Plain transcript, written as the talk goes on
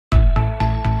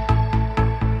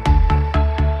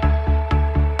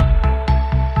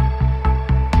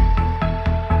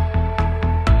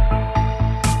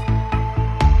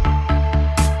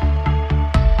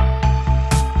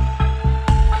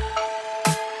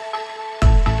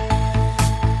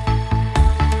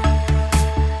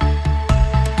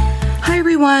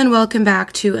everyone, welcome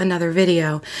back to another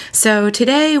video. So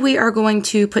today we are going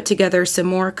to put together some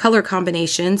more color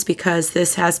combinations because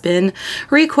this has been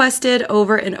requested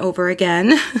over and over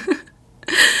again.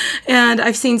 And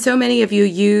I've seen so many of you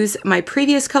use my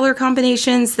previous color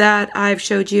combinations that I've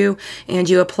showed you, and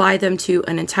you apply them to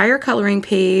an entire coloring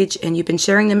page, and you've been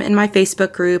sharing them in my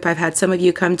Facebook group. I've had some of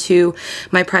you come to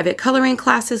my private coloring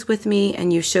classes with me,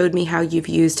 and you showed me how you've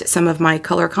used some of my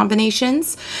color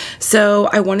combinations. So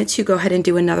I wanted to go ahead and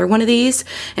do another one of these,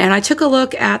 and I took a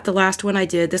look at the last one I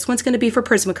did. This one's going to be for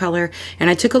Prismacolor, and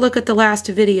I took a look at the last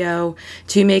video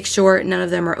to make sure none of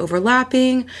them are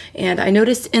overlapping, and I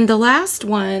noticed in the last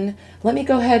one, let me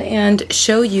go ahead and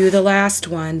show you the last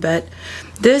one, but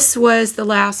this was the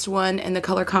last one in the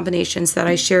color combinations that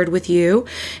I shared with you,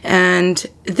 and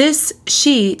this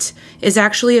sheet is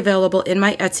actually available in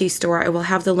my Etsy store. I will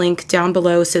have the link down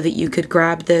below so that you could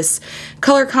grab this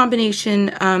color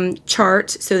combination chart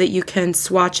so that you can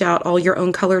swatch out all your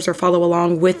own colors or follow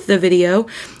along with the video,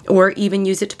 or even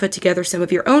use it to put together some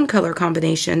of your own color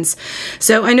combinations.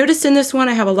 So I noticed in this one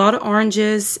I have a lot of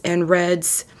oranges and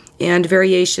reds and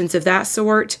variations of that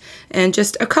sort, and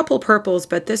just a couple purples,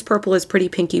 but this purple is pretty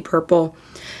pinky purple,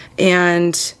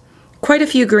 and quite a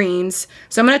few greens.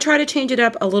 So I'm going to try to change it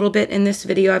up a little bit in this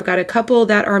video. I've got a couple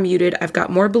that are muted. I've got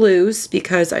more blues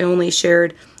because I only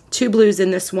shared 2 blues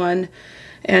in this one.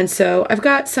 And so I've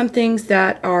got some things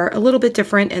that are a little bit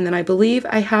different, and then I believe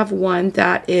I have one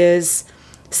that is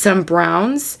some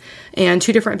browns and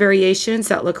 2 different variations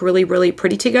that look really, really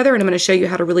pretty together, and I'm going to show you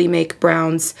how to really make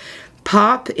browns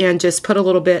pop and just put a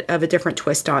little bit of a different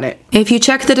twist on it. If you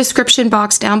check the description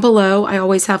box down below, I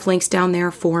always have links down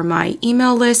there for my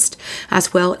email list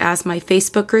as well as my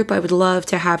Facebook group. I would love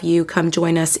to have you come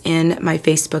join us in my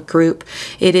Facebook group.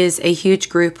 It is a huge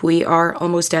group. We are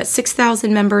almost at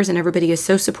 6,000 members, and everybody is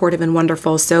so supportive and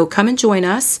wonderful. So come and join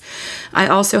us. I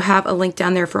also have a link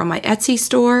down there for my Etsy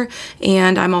store,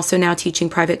 and I'm also now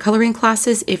teaching private coloring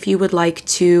classes. If you would like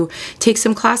to take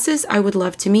some classes, I would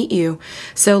love to meet you.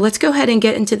 So let's go ahead and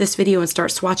get into this video and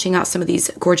start swatching out some of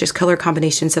these gorgeous color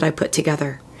combinations that I put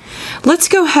together. Let's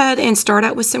go ahead and start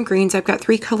out with some greens. I've got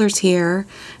 3 colors here,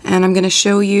 and I'm going to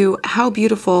show you how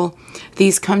beautiful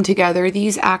these come together.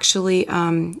 These actually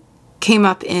came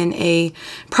up in a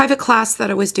private class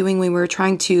that I was doing when we were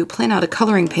trying to plan out a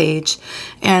coloring page,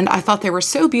 and I thought they were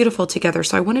so beautiful together,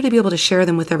 so I wanted to be able to share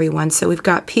them with everyone. So we've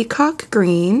got peacock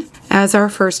green as our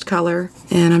first color,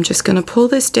 and I'm just going to pull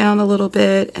this down a little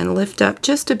bit and lift up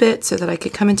just a bit so that I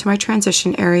could come into my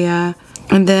transition area.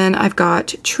 And then I've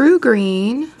got true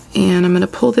green, and I'm going to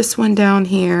pull this one down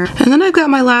here. And then I've got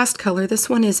my last color.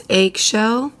 This one is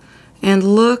eggshell, and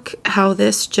look how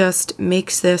this just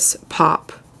makes this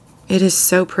pop. It is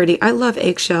so pretty. I love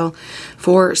eggshell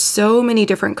for so many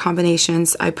different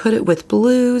combinations. I put it with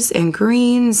blues and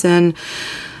greens, and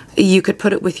you could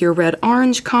put it with your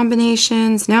red-orange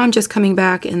combinations. Now I'm just coming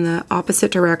back in the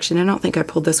opposite direction. I don't think I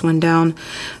pulled this one down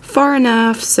far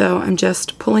enough, so I'm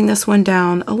just pulling this one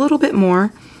down a little bit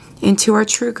more into our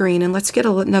true green. And let's get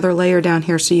another layer down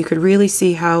here so you could really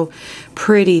see how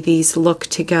pretty these look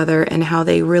together and how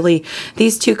they really,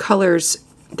 these 2 colors,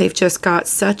 they've just got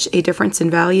such a difference in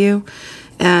value.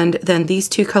 And then these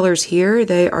 2 colors here,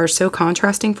 they are so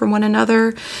contrasting from one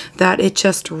another that it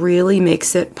just really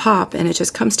makes it pop, and it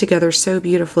just comes together so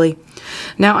beautifully.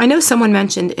 Now, I know someone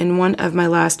mentioned in one of my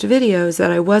last videos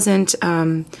that I wasn't,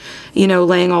 you know,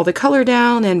 laying all the color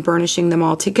down and burnishing them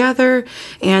all together,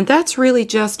 and that's really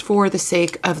just for the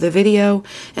sake of the video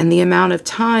and the amount of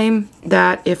time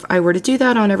that if I were to do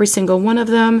that on every single one of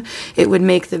them, it would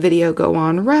make the video go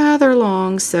on rather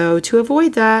long. So to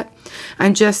avoid that,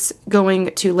 I'm just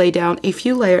going to lay down a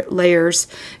few layers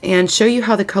and show you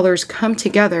how the colors come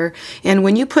together. And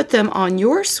when you put them on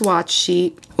your swatch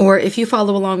sheet, or if you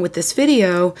follow along with this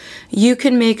video, you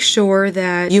can make sure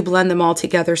that you blend them all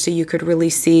together so you could really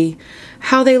see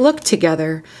how they look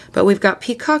together. But we've got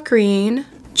peacock green,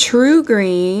 true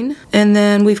green, and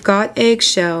then we've got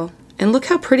eggshell. And look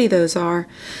how pretty those are.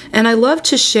 And I love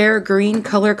to share green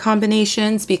color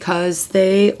combinations because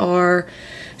they are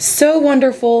so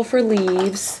wonderful for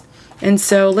leaves. And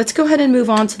so let's go ahead and move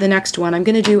on to the next one. I'm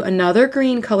going to do another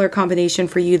green color combination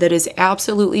for you that is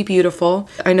absolutely beautiful.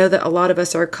 I know that a lot of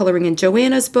us are coloring in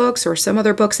Joanna's books or some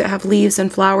other books that have leaves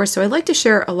and flowers, so I like to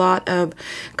share a lot of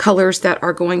colors that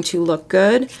are going to look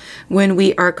good when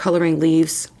we are coloring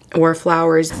leaves or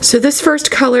flowers. So this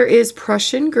first color is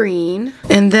Prussian green,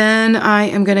 and then I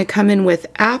am going to come in with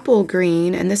apple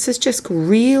green, and this is just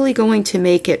really going to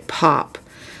make it pop.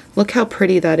 Look how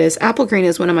pretty that is. Apple green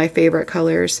is one of my favorite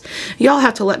colors. Y'all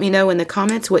have to let me know in the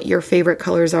comments what your favorite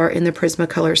colors are in the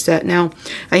Prismacolor set. Now,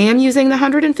 I am using the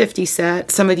 150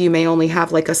 set. Some of you may only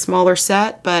have like a smaller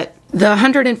set, but the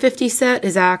 150 set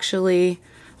is actually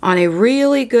on a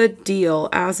really good deal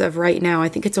as of right now. I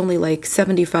think it's only like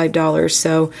 $75,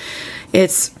 so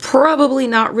it's probably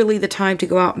not really the time to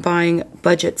go out and buying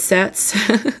budget sets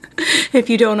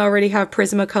if you don't already have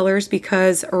Prismacolors,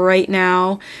 because right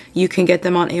now you can get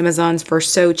them on Amazon for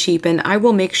so cheap, and I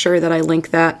will make sure that I link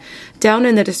that down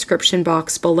in the description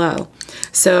box below.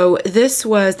 So this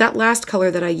was, that last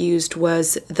color that I used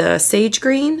was the sage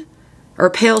green, or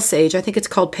pale sage. I think it's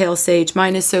called pale sage.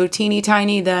 Mine is so teeny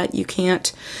tiny that you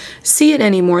can't see it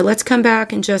anymore. Let's come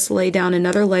back and just lay down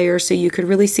another layer so you could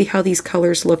really see how these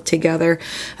colors look together.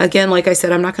 Again, like I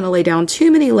said, I'm not going to lay down too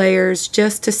many layers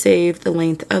just to save the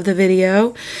length of the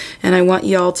video. And I want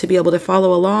y'all to be able to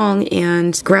follow along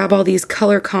and grab all these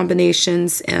color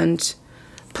combinations and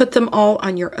put them all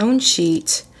on your own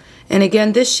sheet. And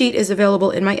again, this sheet is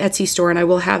available in my Etsy store, and I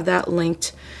will have that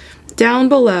linked down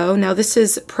below. Now this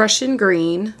is Prussian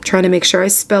green. I'm trying to make sure I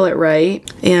spell it right.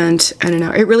 And I don't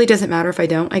know, it really doesn't matter if I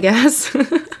don't, I guess.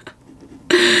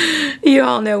 You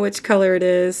all know which color it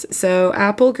is. So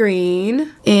apple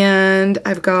green, and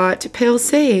I've got pale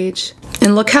sage.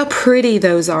 And look how pretty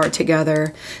those are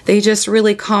together. They just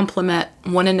really complement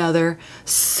one another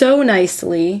so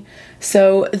nicely.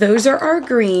 So those are our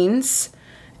greens.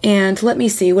 And let me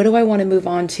see, what do I want to move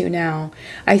on to now?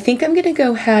 I think I'm going to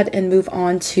go ahead and move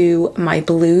on to my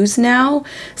blues now.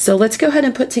 So let's go ahead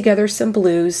and put together some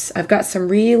blues. I've got some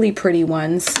really pretty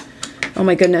ones. Oh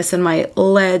my goodness, and my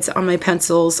leads on my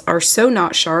pencils are so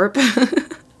not sharp.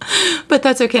 But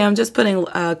that's okay, I'm just putting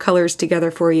colors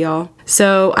together for y'all.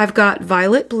 So I've got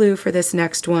violet blue for this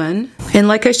next one. And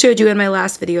like I showed you in my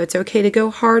last video, it's okay to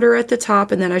go harder at the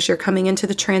top, and then as you're coming into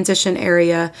the transition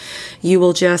area, you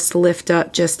will just lift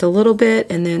up just a little bit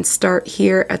and then start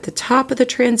here at the top of the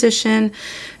transition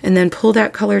and then pull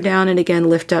that color down and again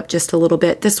lift up just a little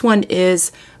bit. This one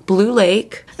is Blue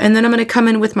Lake, and then I'm going to come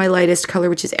in with my lightest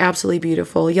color, which is absolutely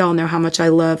beautiful. Y'all know how much I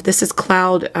love, this is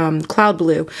cloud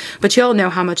blue, but y'all know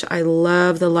how much I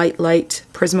love the light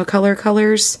Prismacolor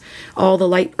colors. All the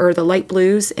light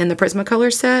blues in the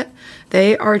Prismacolor set,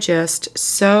 they are just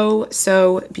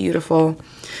so beautiful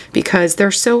because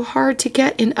they're so hard to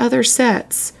get in other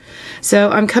sets. So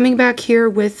I'm coming back here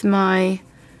with my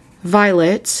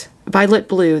violet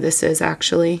blue, this is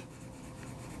actually.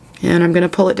 And I'm going to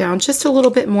pull it down just a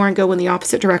little bit more and go in the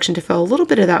opposite direction to fill a little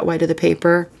bit of that white of the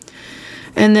paper.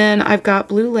 And then I've got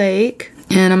Blue Lake,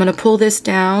 and I'm going to pull this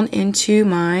down into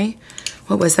my,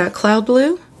 what was that, cloud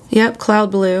blue? Yep, cloud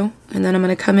blue. And then I'm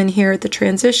going to come in here at the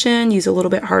transition, use a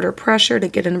little bit harder pressure to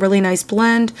get a really nice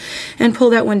blend, and pull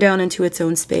that one down into its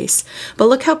own space. But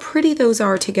look how pretty those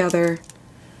are together.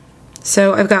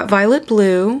 So I've got violet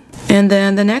blue, and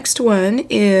then the next one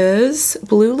is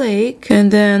Blue Lake, and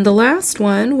then the last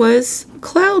one was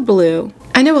cloud blue.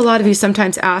 I know a lot of you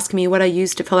sometimes ask me what I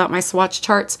use to fill out my swatch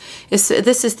charts. This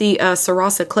is the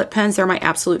Sarasa clip pens. They're my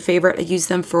absolute favorite. I use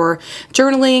them for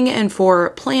journaling and for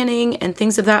planning and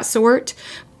things of that sort.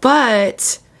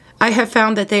 But I have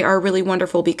found that they are really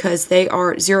wonderful because they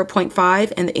are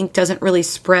 0.5 and the ink doesn't really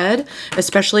spread,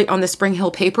 especially on the Spring Hill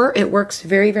paper. It works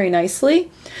very nicely.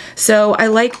 So I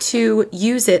like to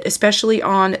use it, especially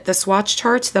on the swatch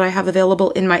charts that I have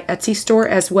available in my Etsy store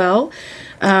as well.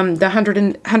 The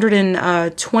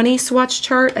 120 swatch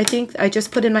chart, I think I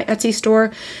just put in my Etsy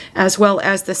store, as well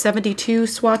as the 72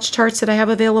 swatch charts that I have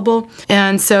available.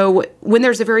 And so when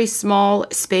there's a very small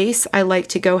space, I like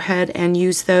to go ahead and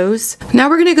use those. Now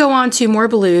we're going to go on to more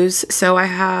blues. So I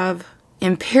have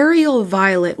Imperial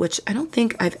Violet, which I don't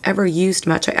think I've ever used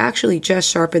much. I actually just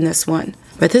sharpened this one,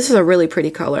 but this is a really pretty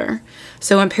color.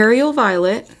 So Imperial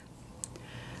Violet,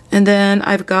 and then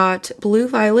I've got Blue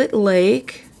Violet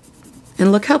Lake.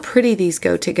 And look how pretty these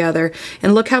go together.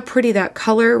 And look how pretty that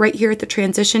color right here at the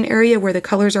transition area where the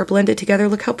colors are blended together.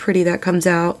 Look how pretty that comes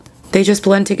out. They just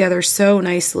blend together so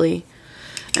nicely.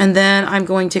 And then I'm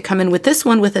going to come in with this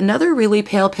one with another really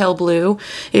pale blue.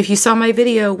 If you saw my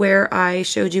video where I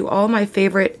showed you all my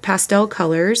favorite pastel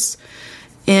colors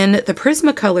in the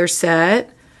Prismacolor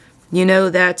set, you know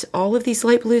that all of these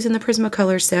light blues in the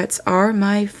Prismacolor sets are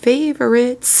my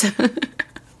favorites.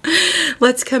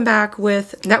 Let's come back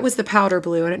with, that was the powder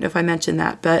blue. I don't know if I mentioned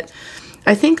that, but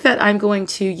I think that I'm going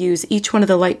to use each one of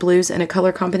the light blues in a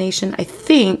color combination, I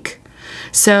think.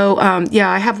 So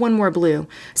yeah, I have one more blue.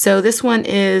 So this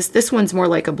one's more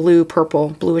like a blue purple,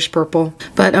 bluish purple.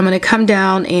 But I'm going to come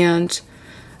down and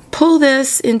pull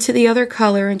this into the other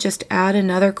color and just add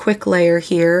another quick layer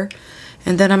here.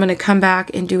 And then I'm going to come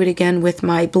back and do it again with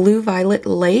my Blue Violet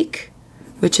Lake,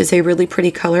 which is a really pretty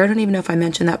color. I don't even know if I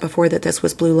mentioned that before, that this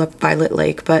was Blue Violet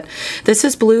Lake, but this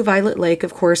is Blue Violet Lake.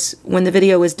 Of course, when the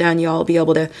video is done, y'all will be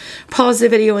able to pause the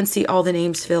video and see all the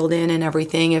names filled in and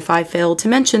everything if I failed to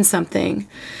mention something.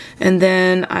 And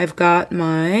then I've got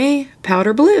my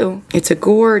Powder Blue. It's a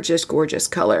gorgeous, gorgeous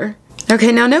color.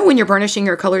 Okay, now when you're burnishing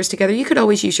your colors together, you could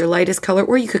always use your lightest color,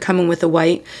 or you could come in with the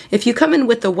white. If you come in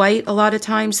with the white, a lot of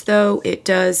times though, it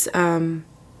does,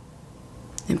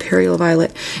 Imperial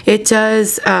Violet, it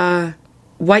does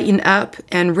whiten up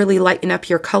and really lighten up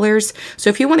your colors. So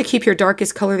if you want to keep your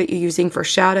darkest color that you're using for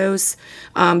shadows,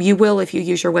 you will, if you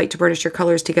use your white to burnish your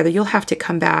colors together, you'll have to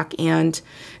come back and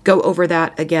go over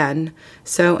that again.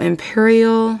 So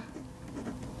Imperial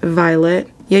Violet,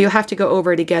 yeah, you'll have to go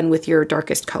over it again with your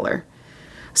darkest color.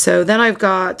 So then I've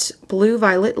got Blue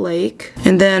Violet Lake,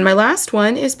 and then my last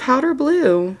one is Powder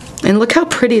Blue. And look how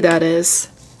pretty that is.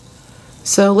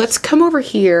 So let's come over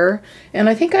here, and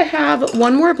I think I have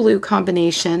one more blue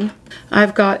combination.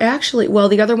 I've got actually, well,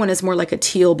 the other one is more like a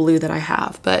teal blue that I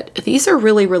have, but these are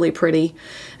really, really pretty.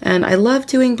 And I love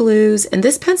doing blues, and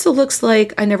this pencil looks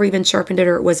like I never even sharpened it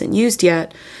or it wasn't used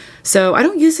yet. So I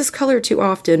don't use this color too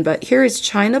often, but here is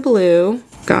China Blue.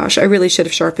 Gosh, I really should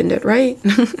have sharpened it, right?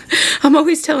 I'm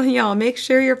always telling y'all, make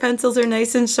sure your pencils are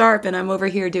nice and sharp, and I'm over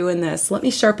here doing this. Let me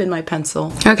sharpen my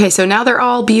pencil. Okay, so now they're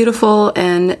all beautiful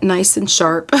and nice and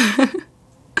sharp.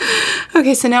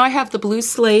 Okay, so now I have the blue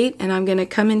slate, and I'm gonna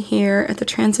come in here at the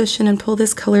transition and pull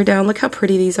this color down. Look how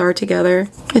pretty these are together.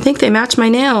 I think they match my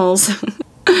nails.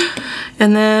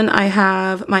 And then I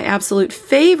have my absolute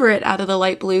favorite out of the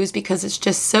light blues because it's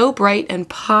just so bright and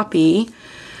poppy.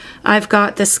 I've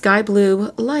got the Sky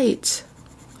Blue Light.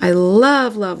 I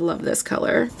love, love, love this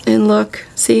color. And look,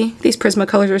 see, these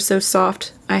Prismacolors are so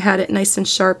soft. I had it nice and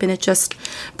sharp and it just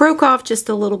broke off just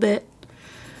a little bit.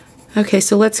 Okay,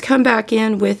 so let's come back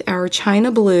in with our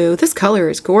China Blue. This color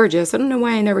is gorgeous. I don't know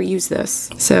why I never use this.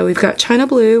 So we've got China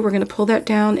Blue. We're gonna pull that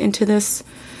down into this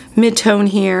mid-tone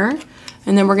here.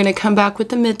 And then we're going to come back with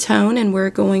the mid-tone, and we're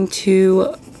going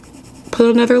to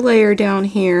put another layer down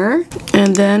here.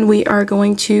 And then we are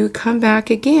going to come back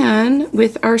again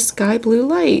with our Sky Blue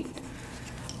Light.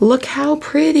 Look how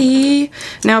pretty.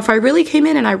 Now, if I really came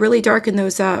in and I really darkened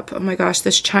those up, oh my gosh,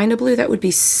 this China Blue, that would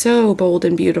be so bold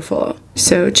and beautiful.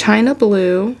 So China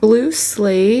Blue, Blue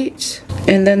Slate,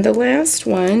 and then the last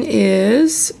one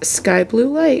is Sky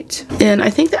Blue Light. And I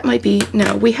think that might be,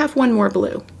 no, we have one more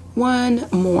blue. One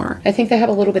more. I think they have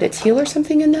a little bit of teal or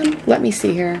something in them. Let me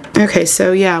see here. Okay,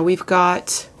 so yeah, we've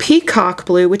got Peacock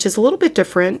Blue, which is a little bit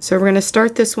different. So we're going to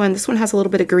start this one. This one has a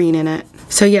little bit of green in it.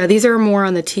 So yeah, these are more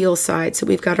on the teal side. So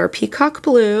we've got our Peacock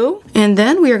Blue, and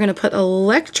then we are going to put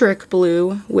Electric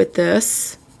Blue with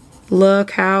this.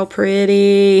 Look how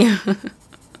pretty.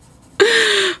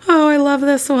 Oh, I love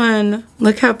this one.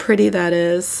 Look how pretty that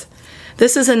is.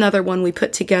 This is another one we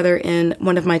put together in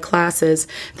one of my classes.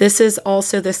 This is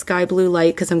also the Sky Blue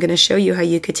Light, because I'm going to show you how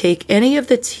you could take any of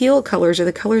the teal colors, or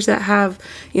the colors that have,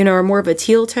 you know, are more of a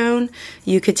teal tone.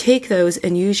 You could take those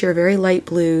and use your very light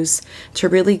blues to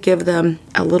really give them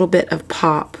a little bit of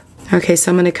pop. Okay,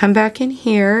 so I'm going to come back in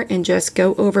here and just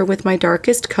go over with my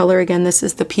darkest color. Again, this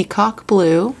is the Peacock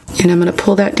Blue, and I'm going to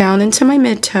pull that down into my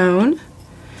mid-tone.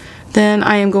 Then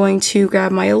I am going to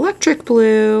grab my Electric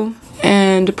Blue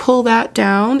and pull that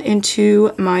down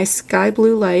into my Sky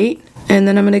Blue Light. And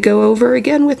then I'm going to go over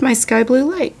again with my Sky Blue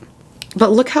Light. But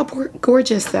look how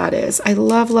gorgeous that is. I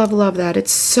love, love, love that.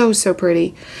 It's so, so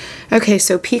pretty. Okay,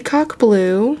 so Peacock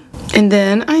Blue. And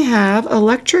then I have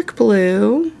Electric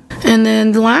Blue. And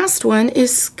then the last one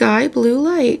is Sky Blue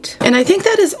Light. And I think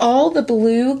that is all the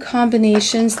blue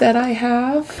combinations that I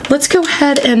have. Let's go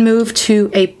ahead and move to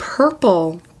a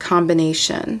purple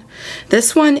combination.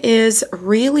 This one is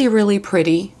really, really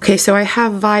pretty. Okay, so I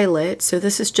have violet. So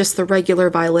this is just the regular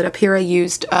violet. Up here I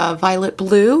used violet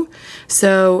blue.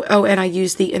 So, oh, and I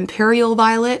used the Imperial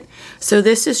Violet. So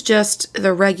this is just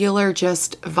the regular,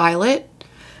 just violet.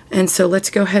 And so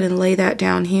let's go ahead and lay that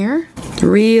down here.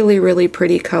 Really, really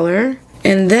pretty color.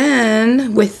 And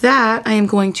then with that, I am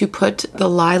going to put the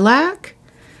lilac.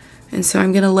 And so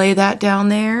I'm going to lay that down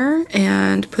there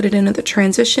and put it into the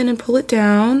transition and pull it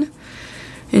down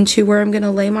into where I'm going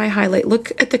to lay my highlight.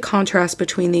 Look at the contrast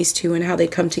between these two and how they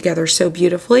come together so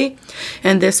beautifully.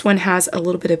 And this one has a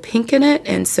little bit of pink in it,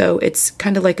 and so it's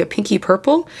kind of like a pinky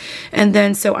purple. And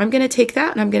then so I'm going to take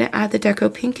that and I'm going to add the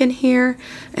Deco Pink in here,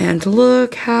 and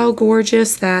look how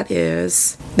gorgeous that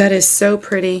is. That is so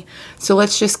pretty. So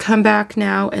let's just come back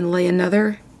now and lay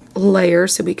another layer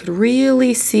so we could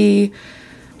really see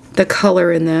the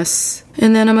color in this.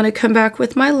 And then I'm going to come back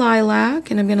with my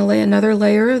lilac and I'm going to lay another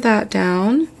layer of that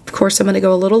down. Of course, I'm going to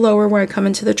go a little lower where I come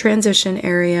into the transition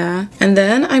area. And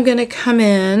then I'm going to come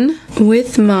in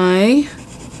with my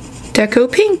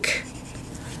Deco Pink.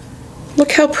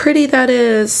 Look how pretty that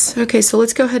is. Okay, so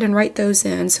let's go ahead and write those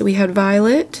in. So we had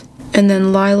violet and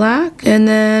then lilac and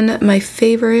then my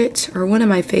favorite, or one of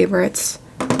my favorites,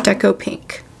 Deco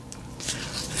Pink.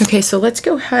 Okay, so let's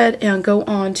go ahead and go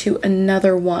on to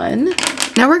another one.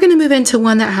 Now we're going to move into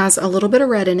one that has a little bit of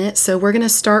red in it. So we're going to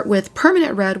start with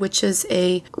Permanent Red, which is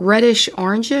a reddish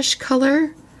orangish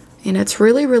color. And it's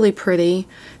really, really pretty.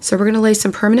 So we're going to lay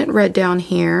some Permanent Red down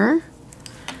here.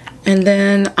 And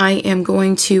then I am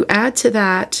going to add to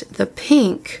that the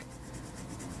pink.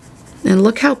 And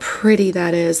look how pretty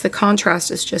that is. The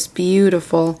contrast is just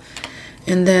beautiful.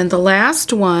 And then the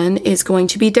last one is going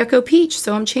to be Deco Peach.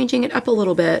 So I'm changing it up a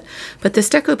little bit. But this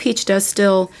Deco Peach does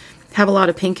still have a lot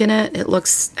of pink in it. It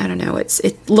looks, I don't know,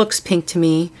 it looks pink to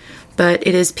me, but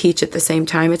it is peach at the same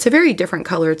time. It's a very different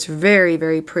color. It's very,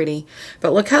 very pretty.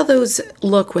 But look how those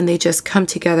look when they just come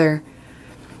together.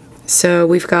 So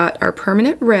we've got our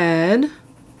Permanent Red,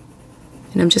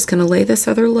 and I'm just going to lay this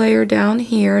other layer down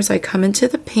here as I come into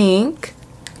the pink.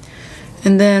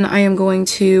 And then I am going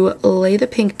to lay the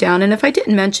pink down. And if I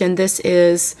didn't mention, this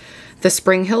is the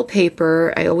Spring Hill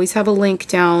paper. I always have a link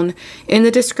down in the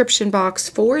description box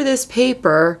for this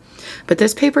paper, but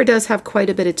this paper does have quite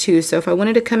a bit of two. So if I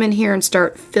wanted to come in here and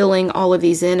start filling all of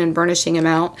these in and burnishing them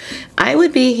out, I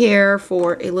would be here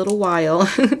for a little while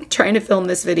trying to film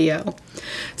this video.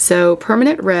 So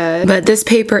Permanent Red, but this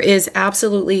paper is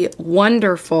absolutely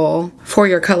wonderful for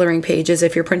your coloring pages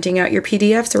if you're printing out your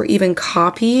PDFs or even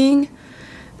copying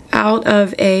out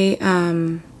of a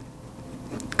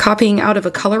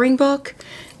coloring book.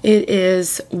 It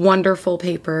is wonderful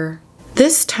paper.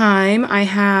 This time I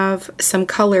have some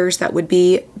colors that would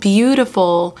be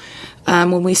beautiful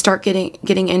when we start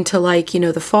getting into, like, you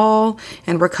know, the fall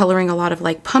and we're coloring a lot of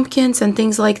like pumpkins and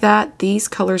things like that. These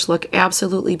colors look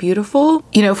absolutely beautiful,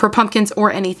 you know, for pumpkins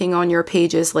or anything on your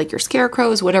pages, like your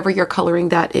scarecrows, whatever you're coloring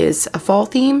that is a fall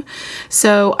theme.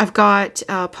 So I've got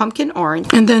pumpkin orange,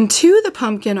 and then to the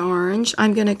pumpkin orange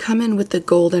I'm going to come in with the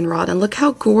goldenrod, and look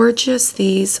how gorgeous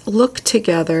these look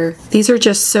together. These are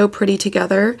just so pretty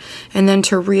together. And then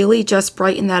to really just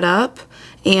brighten that up,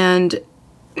 and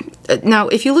now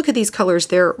if you look at these colors,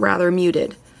 they're rather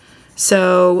muted.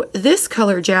 So this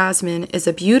color, Jasmine, is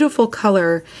a beautiful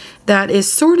color that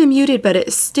is sort of muted, but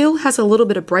it still has a little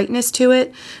bit of brightness to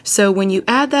it. So when you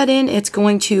add that in, it's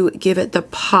going to give it the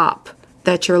pop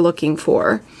that you're looking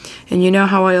for. And you know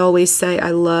how I always say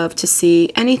I love to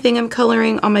see anything I'm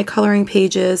coloring on my coloring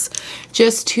pages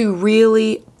just to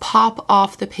really pop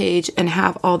off the page and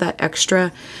have all that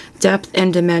extra depth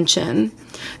and dimension.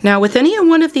 Now with any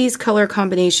one of these color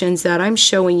combinations that I'm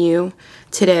showing you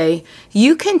today,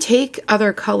 you can take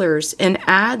other colors and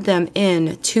add them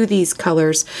in to these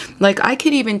colors. Like I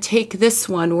could even take this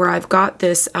one where I've got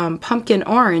this pumpkin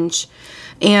orange,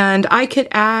 and I could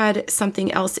add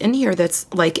something else in here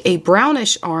that's like a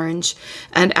brownish orange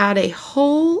and add a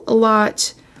whole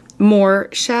lot more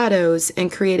shadows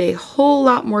and create a whole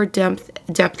lot more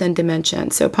depth and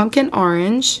dimension. So pumpkin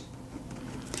orange.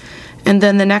 And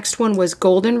then the next one was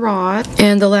goldenrod,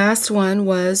 and the last one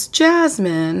was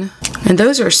jasmine. And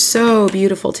those are so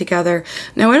beautiful together.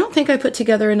 Now I don't think I put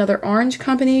together another orange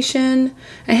combination.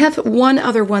 I have one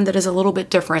other one that is a little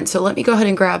bit different, so let me go ahead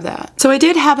and grab that. So I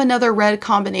did have another red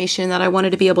combination that I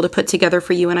wanted to be able to put together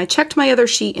for you, and I checked my other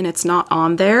sheet and it's not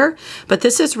on there, but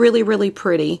this is really, really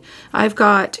pretty. I've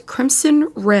got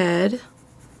crimson red.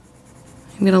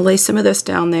 I'm gonna lay some of this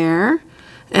down there.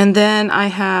 And then I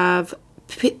have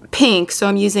pink, so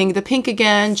I'm using the pink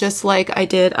again, just like I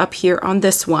did up here on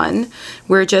this one.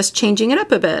 We're just changing it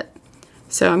up a bit.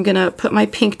 So I'm gonna put my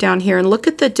pink down here, and look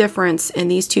at the difference in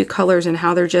these two colors and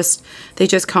how they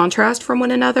just contrast from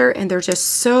one another, and they're just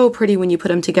so pretty when you put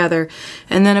them together.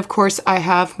 And then of course I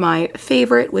have my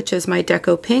favorite, which is my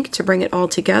Deco Pink, to bring it all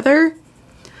together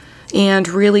and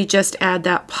really just add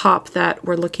that pop that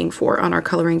we're looking for on our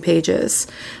coloring pages.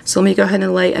 So let me go ahead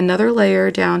and lay another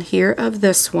layer down here of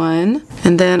this one,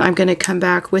 and then I'm going to come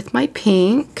back with my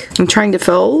pink. I'm trying to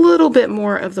fill a little bit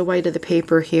more of the white of the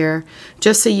paper here,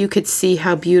 just so you could see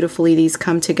how beautifully these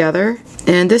come together.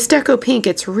 And this Deco Pink,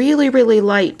 it's really, really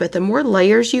light, but the more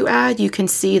layers you add, you can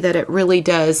see that it really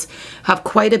does have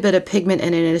quite a bit of pigment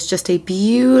in it, and it's just a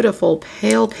beautiful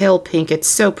pale, pale pink. It's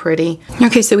so pretty.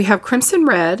 Okay, so we have crimson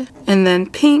red, and then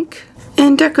pink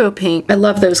and Deco Pink. I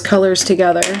love those colors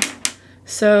together.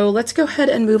 So let's go ahead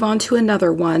and move on to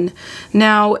another one.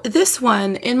 Now this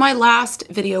one, in my last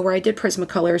video where I did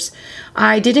Prismacolors,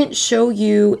 I didn't show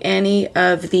you any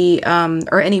of the,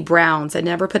 or any browns. I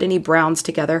never put any browns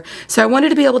together. So I wanted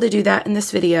to be able to do that in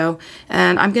this video.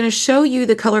 And I'm going to show you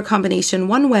the color combination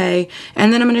one way,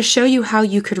 and then I'm going to show you how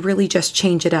you could really just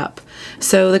change it up.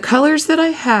 So the colors that I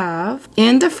have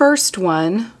in the first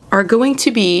one are going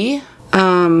to be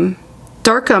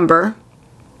dark umber,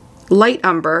 light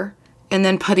umber, and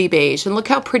then putty beige. And look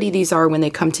how pretty these are when they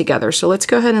come together. So let's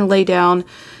go ahead and lay down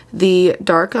the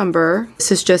dark umber.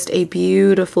 This is just a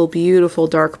beautiful, beautiful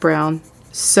dark brown.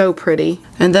 So pretty.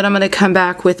 And then I'm going to come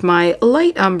back with my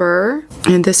light umber,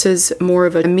 and this is more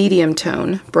of a medium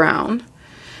tone brown.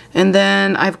 And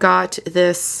then I've got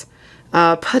this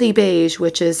putty beige,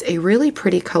 which is a really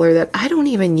pretty color that I don't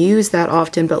even use that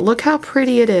often, but look how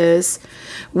pretty it is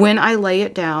when I lay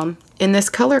it down in this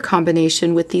color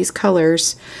combination with these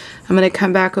colors. I'm going to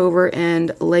come back over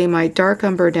and lay my dark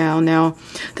umber down. Now,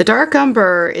 the dark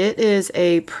umber, it is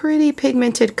a pretty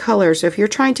pigmented color, so if you're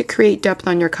trying to create depth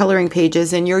on your coloring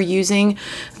pages and you're using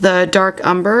the dark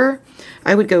umber,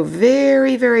 I would go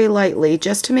very, very lightly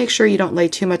just to make sure you don't lay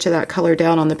too much of that color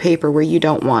down on the paper where you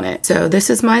don't want it. So this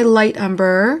is my light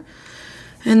umber.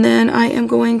 And then I am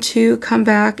going to come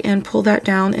back and pull that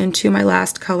down into my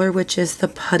last color, which is the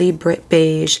putty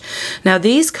beige. Now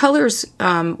these colors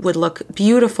would look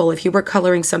beautiful if you were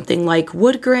coloring something like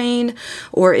wood grain,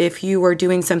 or if you were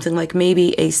doing something like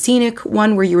maybe a scenic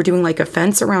one where you were doing like a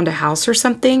fence around a house or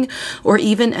something, or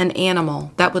even an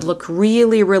animal. That would look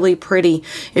really, really pretty.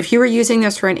 If you were using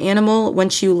this for an animal,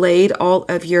 once you laid all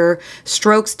of your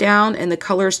strokes down and the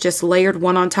colors just layered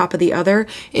one on top of the other,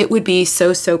 it would be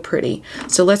so, so pretty.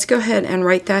 So let's go ahead and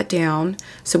write that down.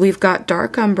 So we've got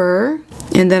dark umber,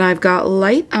 and then I've got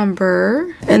light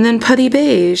umber, and then putty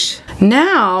beige.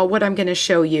 Now what I'm going to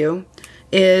show you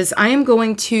is I am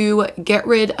going to get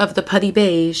rid of the putty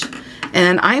beige,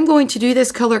 and I'm going to do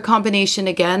this color combination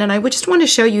again. And I would just want to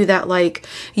show you that, like,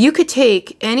 you could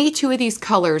take any two of these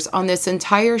colors on this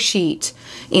entire sheet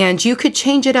and you could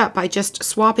change it up by just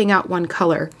swapping out one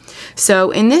color.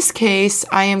 So in this case,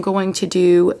 I am going to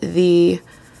do the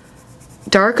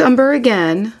dark umber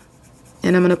again,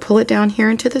 and I'm going to pull it down here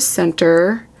into the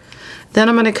center. Then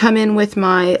I'm going to come in with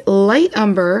my light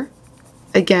umber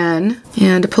again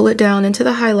and pull it down into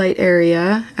the highlight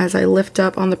area as I lift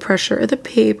up on the pressure of the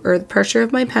paper, or the pressure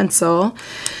of my pencil.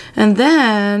 And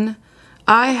then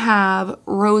I have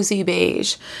rosy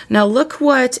beige. Now look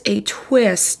what a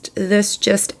twist this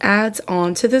just adds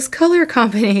on to this color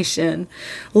combination.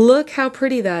 Look how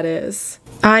pretty that is.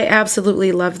 I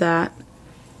absolutely love that.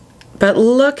 But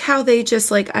look how they just,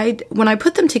 like, when I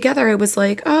put them together, I was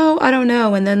like, oh, I don't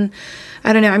know. And then,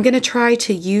 I don't know, I'm going to try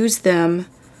to use them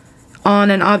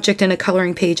on an object in a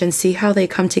coloring page and see how they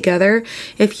come together.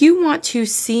 If you want to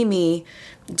see me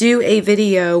do a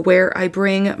video where I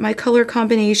bring my color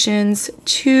combinations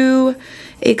to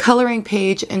a coloring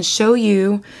page and show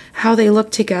you how they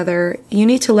look together, you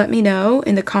need to let me know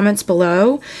in the comments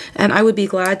below, and I would be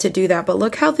glad to do that. But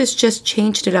look how this just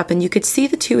changed it up, and you could see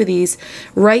the two of these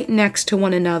right next to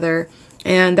one another.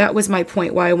 And that was my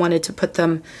point why I wanted to put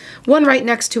them one right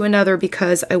next to another,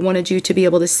 because I wanted you to be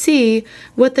able to see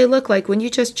what they look like when you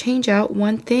just change out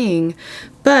one thing.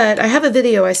 But I have a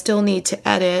video I still need to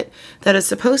edit that is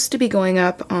supposed to be going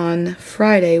up on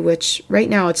Friday, which right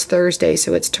now it's Thursday,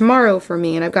 so it's tomorrow for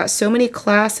me. And I've got so many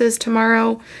classes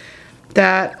tomorrow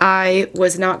that I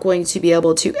was not going to be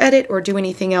able to edit or do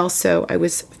anything else. So I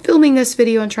was filming this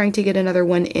video and trying to get another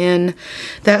one in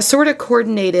that sort of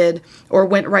coordinated or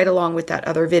went right along with that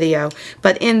other video.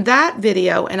 But in that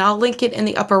video, and I'll link it in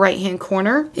the upper right hand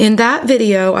corner, in that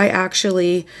video I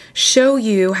actually show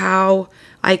you how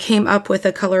I came up with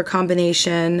a color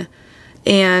combination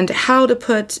and how to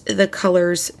put the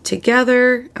colors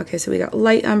together. Okay, so we got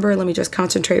light umber. Let me just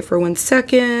concentrate for 1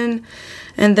 second.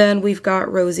 And then we've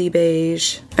got rosy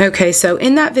beige. Okay, so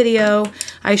in that video,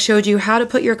 I showed you how to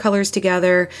put your colors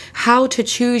together, how to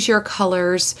choose your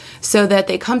colors so that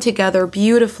they come together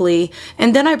beautifully.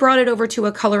 And then I brought it over to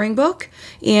a coloring book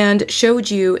and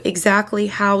showed you exactly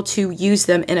how to use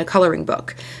them in a coloring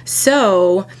book.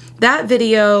 So that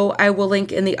video I will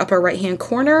link in the upper right-hand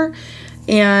corner,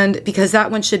 and because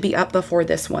that one should be up before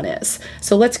this one is.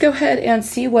 So let's go ahead and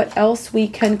see what else we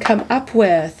can come up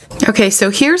with. Okay,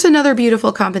 so here's another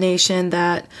beautiful combination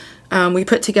that we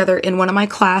put together in one of my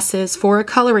classes for a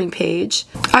coloring page.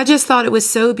 I just thought it was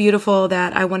so beautiful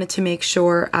that I wanted to make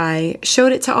sure I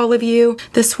showed it to all of you.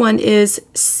 This one is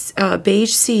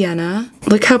beige sienna.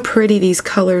 Look how pretty these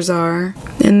colors are.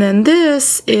 And then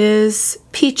this is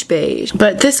peach beige.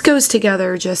 But this goes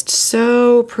together just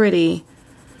so pretty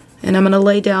And I'm going to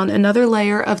lay down another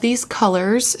layer of these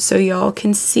colors so y'all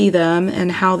can see them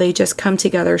and how they just come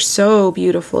together so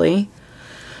beautifully.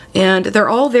 And they're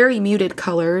all very muted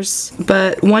colors,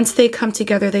 but once they come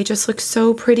together, they just look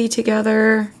so pretty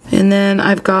together. And then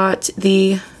I've got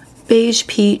the beige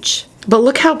peach, but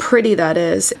look how pretty that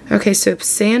is. Okay, so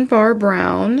sandbar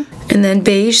brown, and then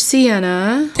beige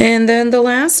sienna, and then the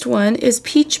last one is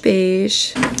peach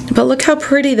beige. But look how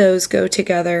pretty those go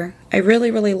together. I really,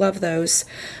 really love those.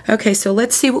 Okay, so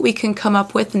let's see what we can come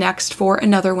up with next for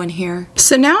another one here.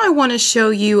 So now I want to show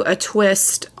you a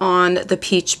twist on the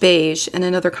peach beige and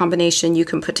another combination you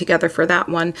can put together for that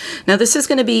one. Now this is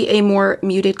going to be a more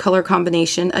muted color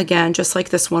combination, again, just like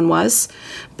this one was.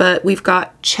 But we've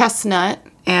got chestnut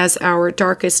as our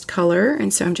darkest color,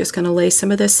 and so I'm just going to lay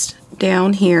some of this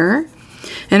down here.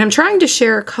 And I'm trying to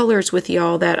share colors with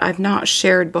y'all that I've not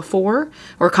shared before,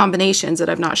 or combinations that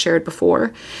I've not shared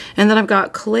before. And then I've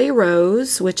got clay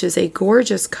rose, which is a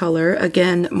gorgeous color,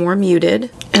 again, more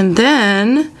muted. And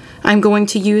then I'm going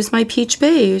to use my peach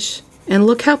beige, and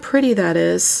look how pretty that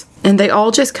is. And they all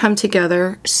just come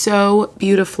together so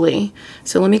beautifully.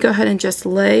 So let me go ahead and just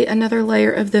lay another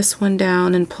layer of this one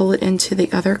down and pull it into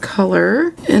the other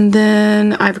color. And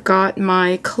then I've got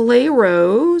my clay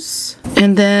rose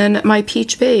and then my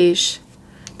peach beige.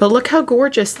 But look how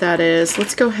gorgeous that is.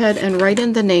 Let's go ahead and write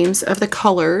in the names of the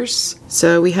colors.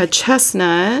 So we had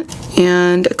chestnut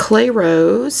and clay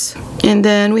rose, and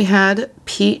then we had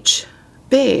peach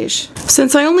beige.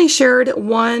 Since I only shared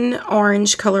one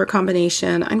orange color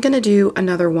combination, I'm going to do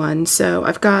another one. So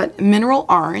I've got mineral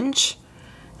orange,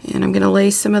 and I'm going to lay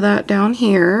some of that down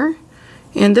here.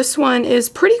 And this one is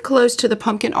pretty close to the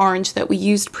pumpkin orange that we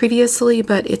used previously,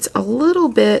 but it's a little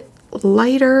bit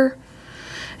lighter.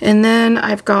 And then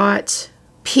I've got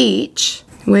peach,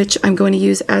 which I'm going to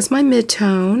use as my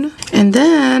mid-tone. And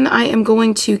then I am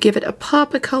going to give it a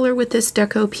pop of color with this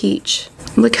Deco Peach.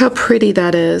 Look how pretty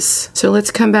that is. So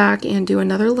let's come back and do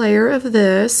another layer of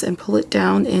this and pull it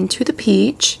down into the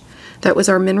peach. That was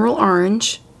our mineral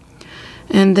orange.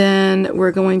 And then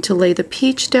we're going to lay the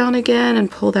peach down again and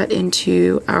pull that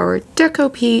into our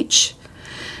Deco Peach.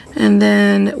 And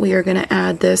then we are going to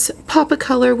add this pop of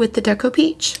color with the Deco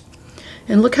Peach.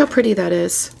 And look how pretty that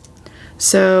is.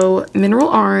 So mineral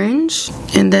orange,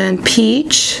 and then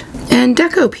peach, and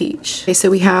Deco Peach. Okay,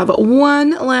 so we have one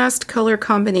last color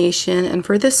combination, and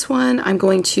for this one I'm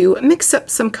going to mix up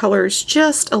some colors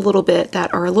just a little bit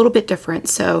that are a little bit different.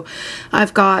 So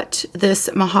I've got this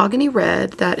mahogany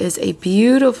red that is a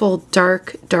beautiful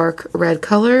dark red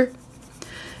color.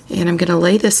 And I'm going to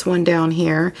lay this one down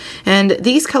here. And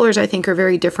these colors I think are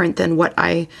very different than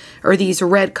these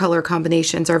red color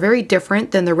combinations are very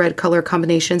different than the red color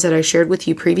combinations that I shared with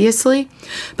you previously,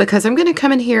 because I'm going to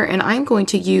come in here and I'm going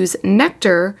to use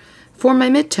Nectar for my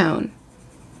midtone.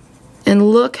 And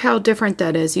look how different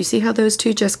that is. You see how those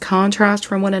two just contrast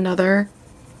from one another?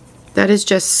 That is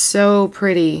just so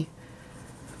pretty.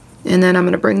 And then I'm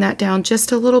going to bring that down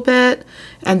just a little bit.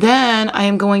 And then I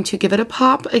am going to give it a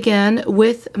pop again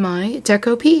with my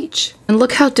Deco Peach. And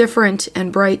look how different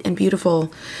and bright and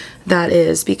beautiful that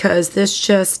is, because this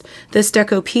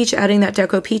Deco Peach, adding that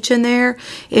Deco Peach in there,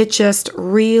 it just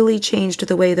really changed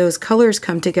the way those colors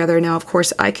come together. Now, of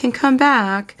course, I can come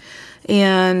back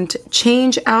and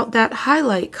change out that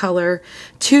highlight color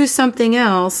to something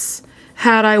else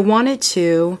had I wanted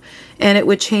to, and it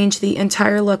would change the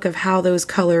entire look of how those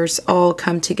colors all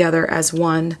come together as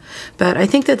one. But I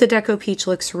think that the Deco Peach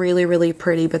looks really, really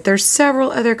pretty, but there's several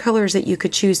other colors that you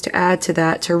could choose to add to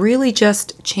that to really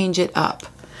just change it up.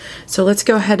 So let's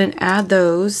go ahead and add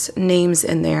those names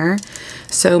in there.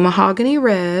 So mahogany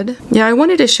red. Yeah, I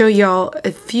wanted to show y'all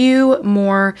a few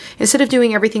more. Instead of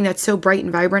doing everything that's so bright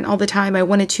and vibrant all the time, I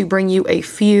wanted to bring you a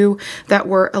few that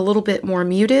were a little bit more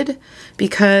muted,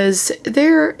 because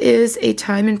there is a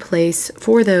time and place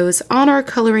for those on our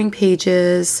coloring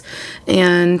pages.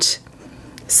 And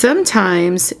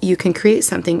sometimes you can create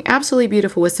something absolutely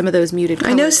beautiful with some of those muted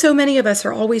colors. I know so many of us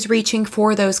are always reaching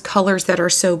for those colors that are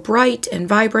so bright and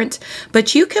vibrant,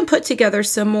 but you can put together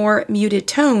some more muted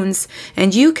tones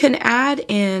and you can add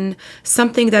in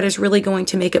something that is really going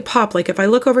to make it pop. Like if I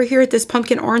look over here at this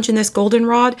pumpkin orange and this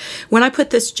goldenrod, when I put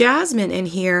this jasmine in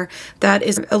here that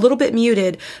is a little bit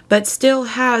muted but still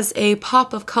has a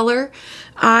pop of color,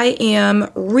 I am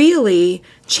really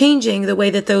changing the way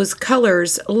that those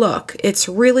colors look. It's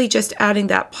really just adding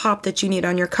that pop that you need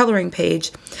on your coloring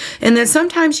page. And then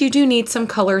sometimes you do need some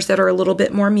colors that are a little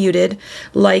bit more muted,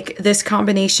 like this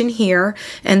combination here.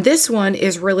 And this one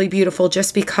is really beautiful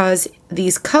just because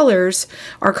these colors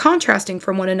are contrasting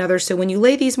from one another. So when you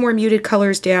lay these more muted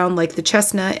colors down, like the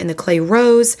chestnut and the clay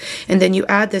rose, and then you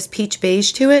add this peach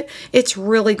beige to it, it's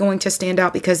really going to stand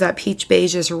out because that peach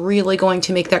beige is really going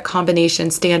to make that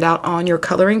combination stand out on your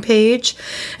coloring page.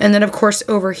 And then of course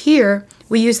over here,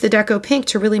 we use the Deco Pink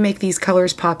to really make these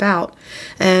colors pop out.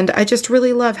 And I just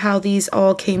really love how these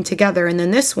all came together. And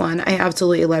then this one I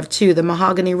absolutely love too. The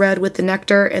Mahogany Red with the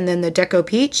Nectar and then the Deco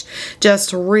Peach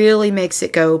just really makes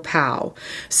it go pow.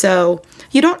 So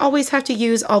you don't always have to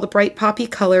use all the bright poppy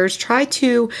colors. Try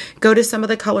to go to some of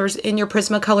the colors in your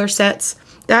Prismacolor sets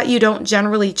that you don't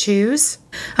generally choose.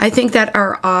 I think that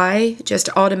our eye just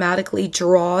automatically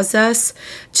draws us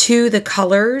to the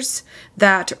colors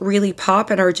that really pop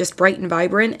and are just bright and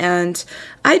vibrant, and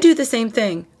I do the same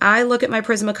thing. I look at my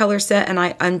Prismacolor set and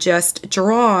I'm just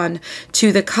drawn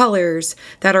to the colors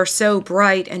that are so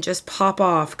bright and just pop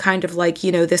off, kind of like,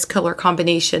 you know, this color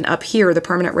combination up here, the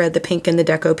Permanent Red, the Pink, and the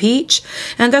Deco Peach.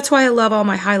 And that's why I love all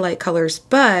my highlight colors.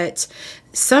 But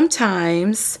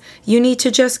sometimes you need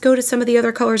to just go to some of the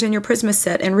other colors in your Prisma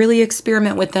set and really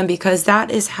experiment with them, because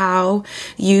that is how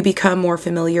you become more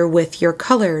familiar with your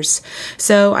colors.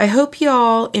 So I hope you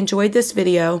all enjoyed this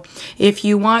video. If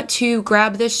you want to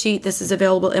grab this sheet, this is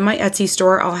available in my Etsy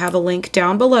store. I'll have a link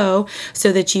down below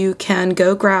so that you can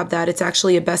go grab that. It's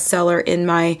actually a bestseller in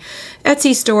my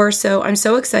Etsy store, so I'm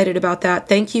so excited about that.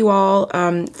 Thank you all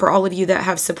for all of you that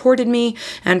have supported me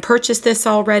and purchased this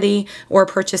already or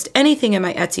purchased anything in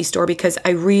my Etsy store, because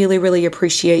I really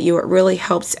appreciate you. It really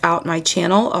helps out my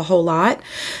channel a whole lot.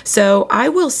 So I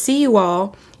will see you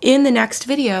all in the next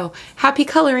video. Happy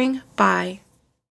coloring. Bye.